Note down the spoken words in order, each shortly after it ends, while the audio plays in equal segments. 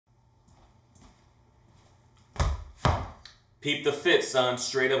Peep the fit, son.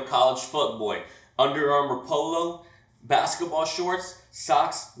 Straight up college fuckboy. Under Armour polo, basketball shorts,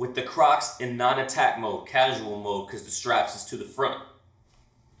 socks with the Crocs in non-attack mode, casual mode, because the straps is to the front.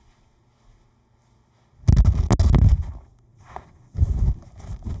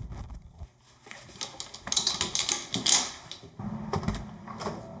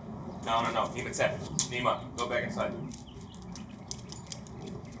 No. Nima, go back inside.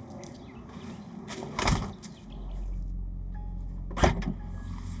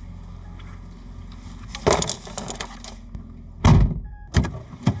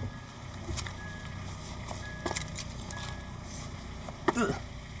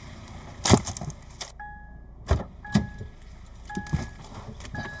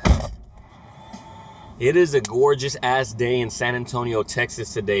 It is a gorgeous ass day in San Antonio,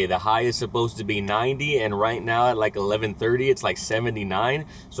 Texas today. The high is supposed to be 90 and right now at like 11:30 it's like 79.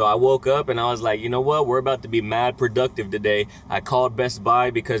 So I woke up and I was like, you know what? We're about to be mad productive today. I called Best Buy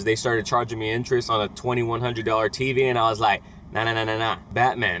because they started charging me interest on a $2,100 TV and I was like, nah,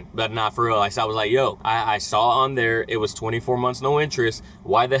 Batman. But not for real. I was like, yo, I saw on there it was 24 months no interest.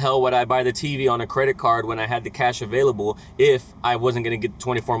 Why the hell would I buy the TV on a credit card when I had the cash available if I wasn't gonna get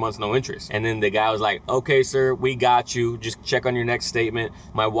 24 months no interest? And then the guy was like, okay sir, we got you, just check on your next statement.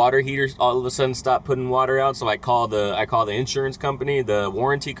 My water heater all of a sudden stopped putting water out, so I call the insurance company, the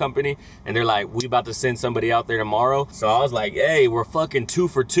warranty company, and they're like, we about to send somebody out there tomorrow. So I was like, hey, we're fucking 2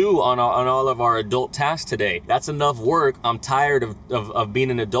 for 2 on all of our adult tasks today. That's enough work. I'm tired of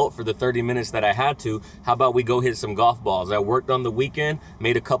being an adult for the 30 minutes that I had to. How about we go hit some golf balls? I worked on the weekend,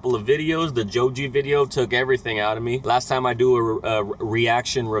 made a couple of videos. The Joji video took everything out of me. Last time I do a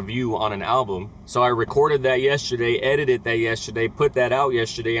reaction review on an album. So I recorded that yesterday, edited that yesterday, put that out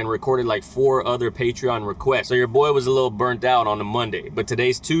yesterday, and recorded like 4 other Patreon requests. So your boy was a little burnt out on a Monday, but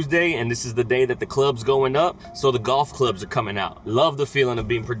today's Tuesday and this is the day that the club's going up. So the golf clubs are coming out. Love the feeling of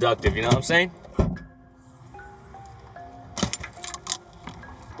being productive, you know what I'm saying?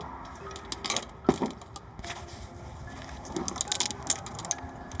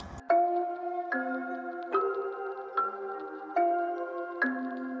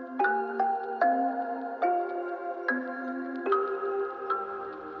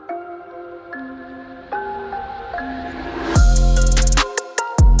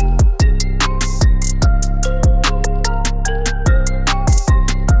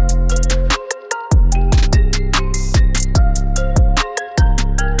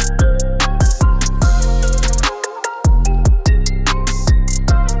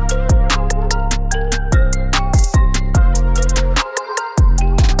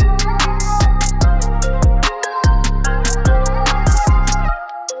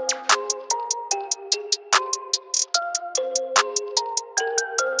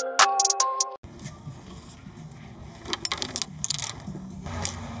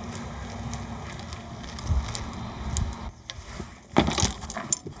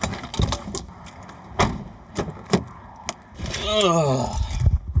 Ugh.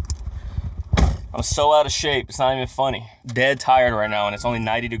 I'm so out of shape, it's not even funny. Dead tired right now and it's only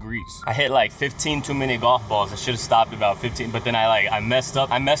 90 degrees. I hit like 15 too many golf balls. I should have stopped about 15, but then I messed up.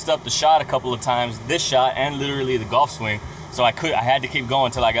 I messed up the shot a couple of times, this shot and literally the golf swing. So I had to keep going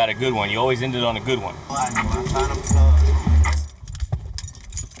until I got a good one. You always ended on a good one.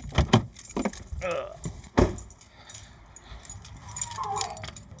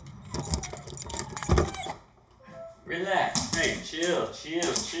 Relax, hey, chill.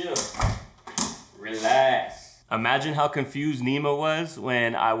 Relax. Imagine how confused Nima was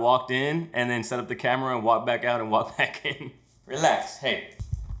when I walked in and then set up the camera and walked back out and walked back in. Relax, hey.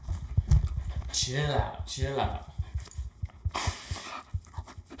 Chill out.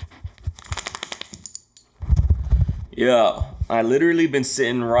 Yo, I literally been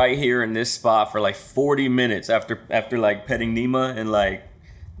sitting right here in this spot for like 40 minutes after like petting Nima and like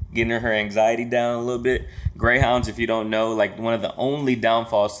getting her anxiety down a little bit. Greyhounds, if you don't know, like one of the only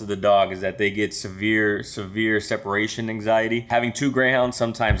downfalls to the dog is that they get severe separation anxiety. Having 2 greyhounds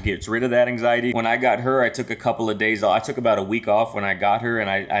sometimes gets rid of that anxiety. When I got her, I took a couple of days off. I took about a week off when I got her, and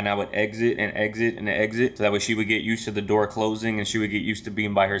I would exit so that way she would get used to the door closing and she would get used to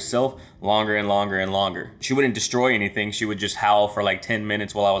being by herself longer and longer. She wouldn't destroy anything. She would just howl for like 10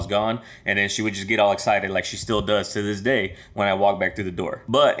 minutes while I was gone, and then she would just get all excited like she still does to this day when I walk back through the door.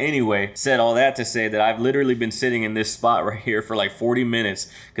 But anyway, said all that to say that I've literally been sitting in this spot right here for like 40 minutes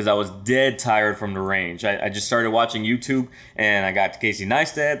because I was dead tired from the range. I just started watching YouTube and I got to Casey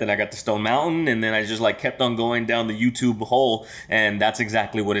Neistat, then I got to Stone Mountain, and then I just like kept on going down the YouTube hole, and that's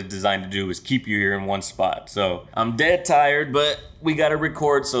exactly what it's designed to do, is keep you here in one spot. So I'm dead tired, but we gotta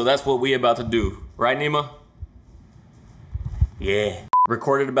record, so that's what we about to do. Right, Nima? Yeah.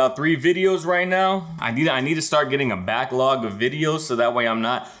 Recorded about 3 videos right now. I need to start getting a backlog of videos so that way I'm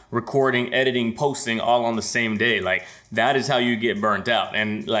not recording, editing, posting all on the same day. Like, that is how you get burnt out.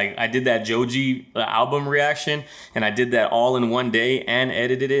 And like, I did that Joji album reaction and I did that all in one day and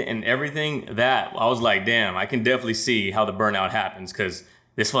edited it and everything. That, I was like, damn, I can definitely see how the burnout happens, because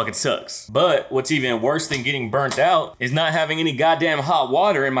this fucking sucks. But what's even worse than getting burnt out is not having any goddamn hot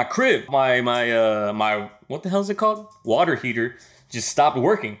water in my crib. My what the hell is it called? Water heater just stopped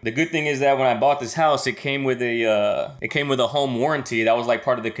working. The good thing is that when I bought this house, it came with a home warranty. That was like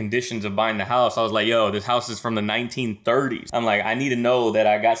part of the conditions of buying the house. I was like, yo, this house is from the 1930s. I'm like, I need to know that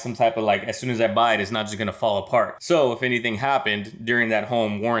I got some type of, like, as soon as I buy it, it's not just gonna fall apart. So if anything happened during that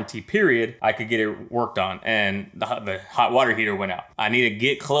home warranty period, I could get it worked on. And the hot water heater went out. I need to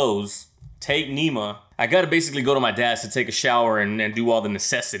get clothes, take Nima. I gotta basically go to my dad's to take a shower and do all the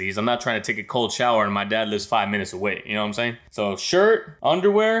necessities. I'm not trying to take a cold shower and my dad lives 5 minutes away. You know what I'm saying? So shirt,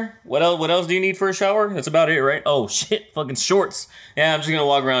 underwear, what else do you need for a shower? That's about it, right? Oh shit, fucking shorts. Yeah, I'm just gonna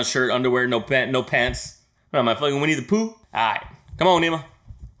walk around shirt, underwear, no pants. What am I, fucking Winnie the Pooh? All right, come on, Nima.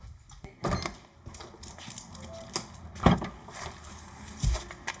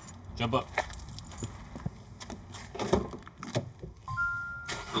 Jump up.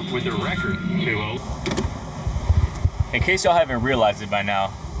 With the record, 2-0. In case y'all haven't realized it by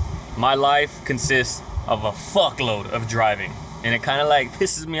now, my life consists of a fuckload of driving. And it kind of like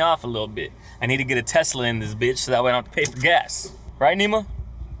pisses me off a little bit. I need to get a Tesla in this bitch so that way I don't have to pay for gas. Right, Nima?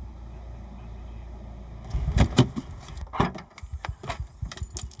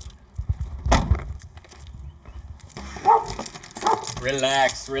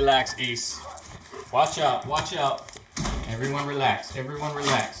 Relax, relax, Ace. Watch out, watch out. Everyone relax, everyone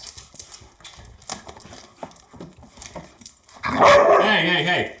relax. Hey, hey,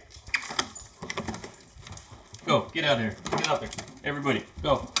 hey. Go, get out there, get out there. Everybody,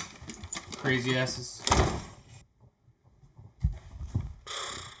 go. Crazy asses.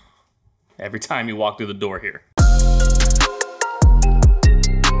 Every time you walk through the door here.